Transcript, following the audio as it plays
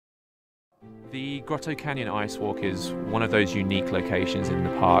The Grotto Canyon Icewalk is one of those unique locations in the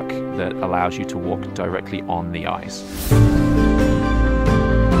park that allows you to walk directly on the ice.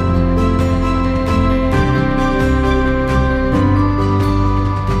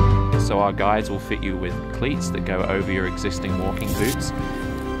 So our guides will fit you with cleats that go over your existing walking boots.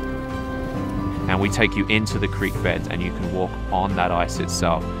 And we take you into the creek bed and you can walk on that ice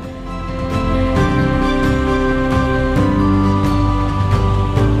itself.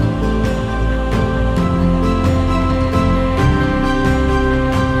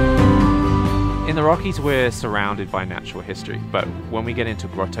 In the Rockies, we're surrounded by natural history, but when we get into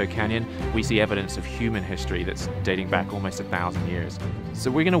Grotto Canyon, we see evidence of human history that's dating back almost 1,000 years.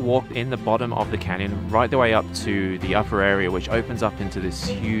 So we're going to walk in the bottom of the canyon, right the way up to the upper area, which opens up into this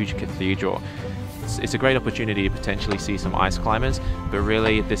huge cathedral. It's a great opportunity to potentially see some ice climbers, but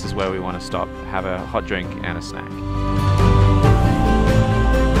really this is where we want to stop, have a hot drink and a snack.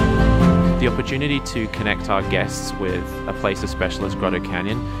 The opportunity to connect our guests with a place as special as Grotto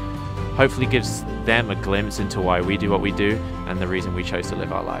Canyon hopefully gives them a glimpse into why we do what we do and the reason we chose to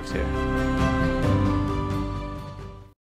live our lives here.